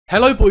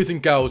Hello boys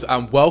and girls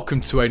and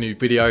welcome to a new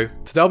video.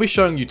 Today I'll be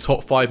showing you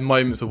top 5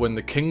 moments of when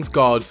the King's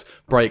Guards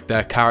break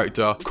their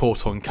character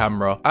caught on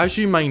camera. As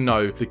you may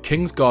know, the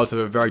King's Guards have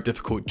a very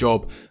difficult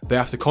job. They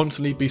have to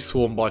constantly be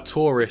swarmed by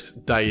tourists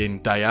day in,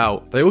 day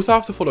out. They also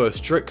have to follow a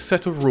strict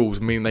set of rules,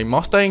 meaning they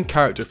must stay in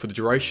character for the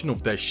duration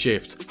of their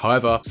shift.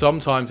 However,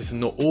 sometimes this is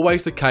not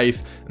always the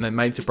case and they're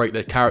made to break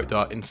their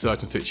character in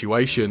certain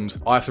situations.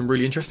 I have some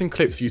really interesting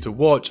clips for you to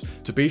watch,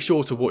 so be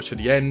sure to watch to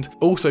the end.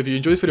 Also, if you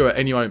enjoy this video at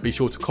any moment, be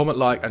sure to comment,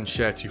 like and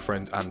share to your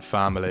friends and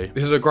family.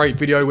 This is a great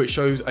video which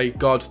shows a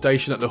guard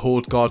station at the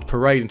Horse Guard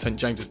Parade in St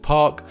James's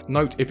Park.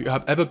 Note, if you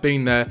have ever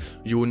been there,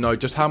 you will know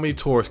just how many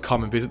tourists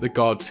come and visit the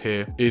guards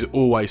here. It is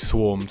always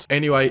swarmed.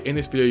 Anyway, in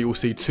this video you will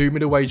see 2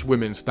 middle-aged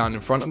women stand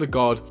in front of the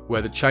guard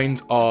where the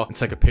chains are and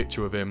take a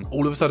picture of him.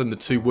 All of a sudden the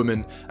 2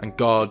 women and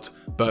guards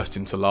burst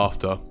into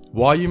laughter.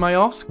 Why, you may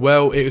ask?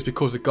 Well, it was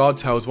because the guard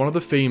tells one of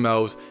the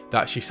females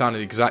that she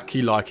sounded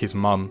exactly like his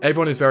mum.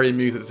 Everyone is very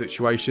amused at the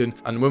situation,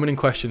 and the woman in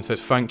question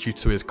says thank you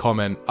to his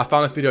comment. I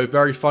found this video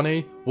very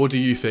funny. What do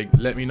you think?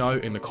 Let me know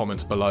in the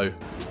comments below.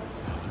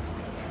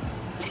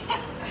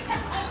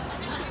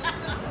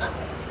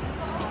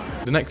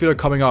 The next video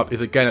coming up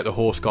is again at the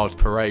Horse Guards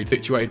Parade,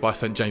 situated by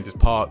St James's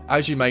Park.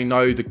 As you may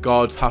know, the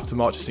guards have to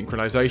march in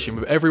synchronisation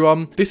with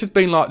everyone. This has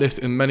been like this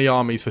in many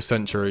armies for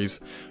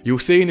centuries. You'll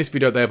see in this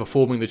video they are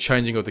performing the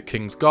changing of the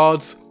King's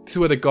Guards. This is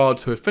where the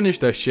guards who have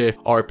finished their shift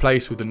are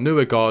replaced with the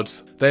newer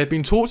guards. They have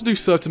been taught to do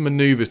certain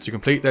manoeuvres to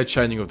complete their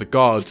changing of the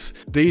guards.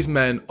 These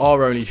men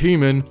are only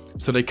human,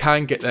 so they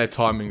can get their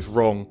timings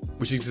wrong,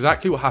 which is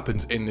exactly what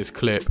happens in this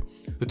clip.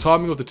 The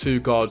timing of the 2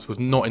 guards was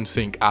not in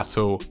sync at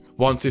all.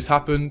 Once this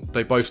happened,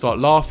 they both start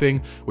laughing,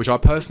 which I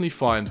personally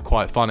find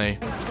quite funny.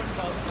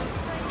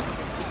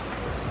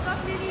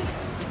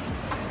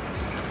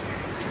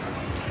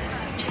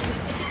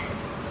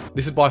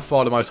 This is by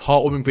far the most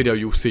heartwarming video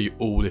you'll see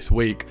all this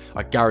week,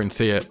 I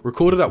guarantee it.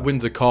 Recorded at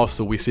Windsor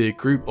Castle, we see a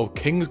group of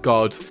King's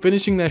Guards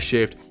finishing their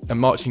shift and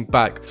marching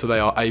back so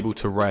they are able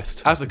to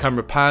rest. As the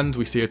camera pans,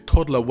 we see a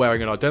toddler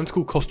wearing an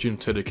identical costume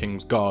to the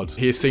King's Guards.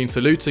 He is seen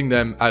saluting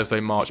them as they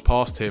march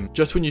past him.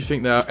 Just when you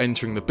think they are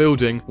entering the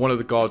building, one of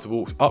the guards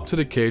walks up to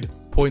the kid,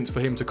 points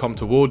for him to come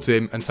towards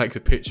him and takes a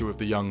picture with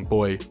the young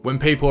boy. When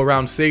people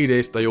around see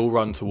this, they all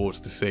run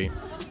towards the scene.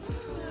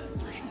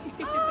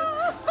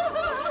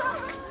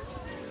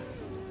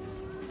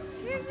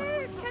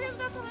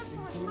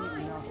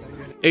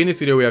 In this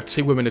video we have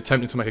 2 women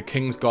attempting to make a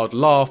King's Guard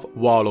laugh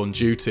while on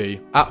duty.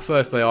 At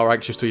first they are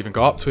anxious to even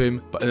go up to him,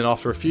 but then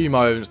after a few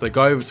moments they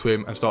go over to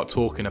him and start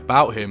talking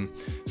about him,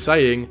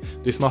 saying,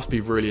 "This must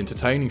be really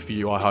entertaining for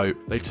you, I hope."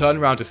 They turn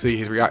around to see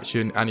his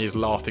reaction and he is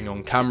laughing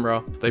on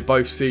camera. They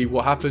both see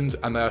what happens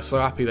and they are so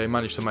happy they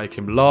managed to make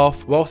him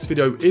laugh. Whilst this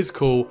video is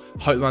cool,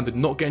 I hope the man did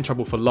not get in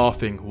trouble for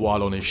laughing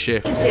while on his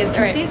shift. Yeah. This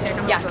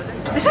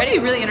has to be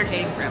really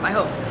entertaining for him, I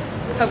hope.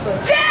 Hopefully.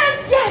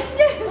 Yes! Yes!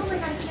 Yes! Oh my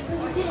god, I can't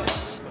believe you did it!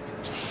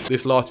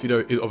 This last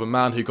video is of a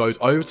man who goes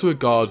over to a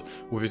guard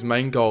with his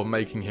main goal of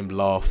making him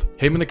laugh.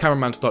 Him and the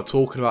cameraman start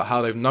talking about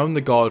how they've known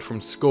the guard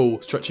from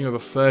school, stretching over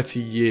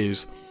 30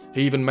 years.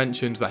 He even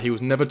mentions that he was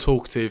never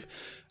talkative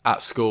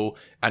at school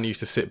and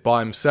used to sit by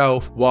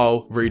himself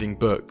while reading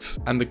books.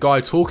 And the guy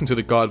talking to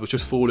the guard was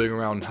just fooling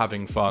around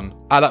having fun.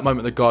 At that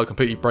moment the guard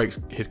completely breaks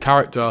his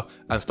character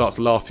and starts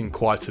laughing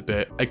quite a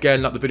bit.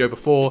 Again, like the video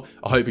before,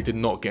 I hope he did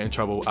not get in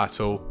trouble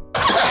at all.